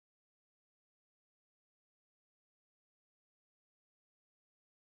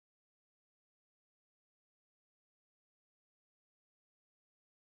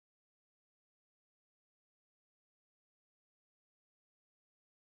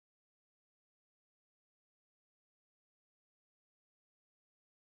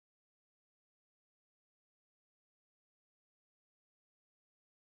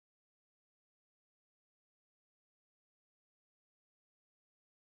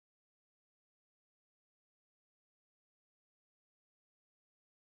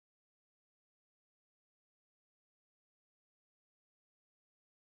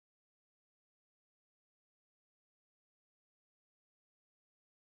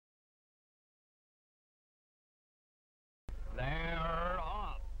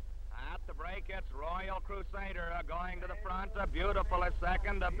It's Royal Crusader going to the front. A Beautiful is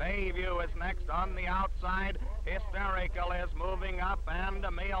second. A Bayview is next on the outside. Hysterical is moving up, and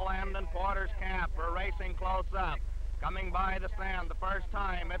Mealand and Porter's Cap are racing close up. Coming by the stand the first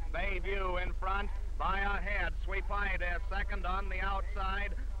time, it's Bayview in front by a head. Sweetheart is second on the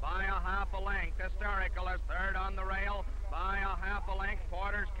outside by a half a length. Hysterical is third on the rail by a half a length.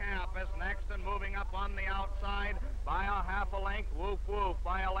 Porter's Cap is next and moving up on the outside by a half a length. Woof Woof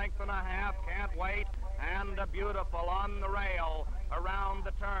by a length and a half. Can't Wait and a Beautiful on the rail. Around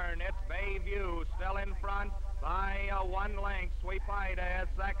the turn, it's Bayview still in front by a 1 length. Sweetheart is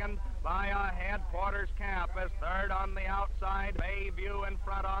second by a head. Porter's Cap is third on the outside. Bayview in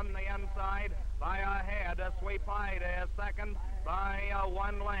front on the inside by a head. A Sweetheart is second by a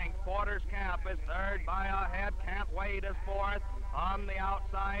 1 length. Porter's Cap is third by a head. Can't Wait is fourth on the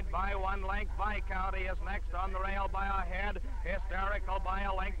outside by 1 length. Viscounty is next on the rail by a head. Hysterical by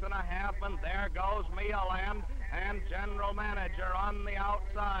a length and a half, and there goes Mealand and General Manager on the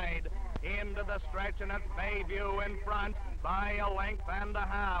outside. Into the stretch, and it's Bayview in front by a length and a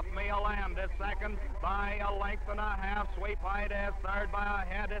half. Mealand is second by a length and a half. Sweetheart is third by a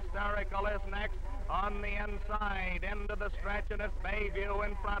head. Hysterical is next on the inside. Into the stretch, and it's Bayview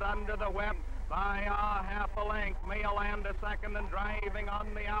in front under the whip by a half a length. Mealand is second and driving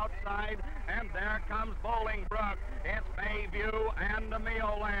on the outside, and there comes Bolingbrook. It's Bayview and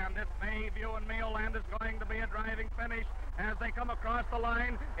Mealand. It's Bayview and Mealand is going to be a driving finish as they come across the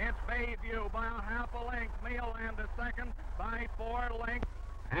line. It's Bayview by a half a length. Mealand is second by 4 lengths,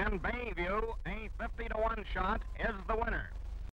 and Bayview, a 50-to-1 shot, is the winner.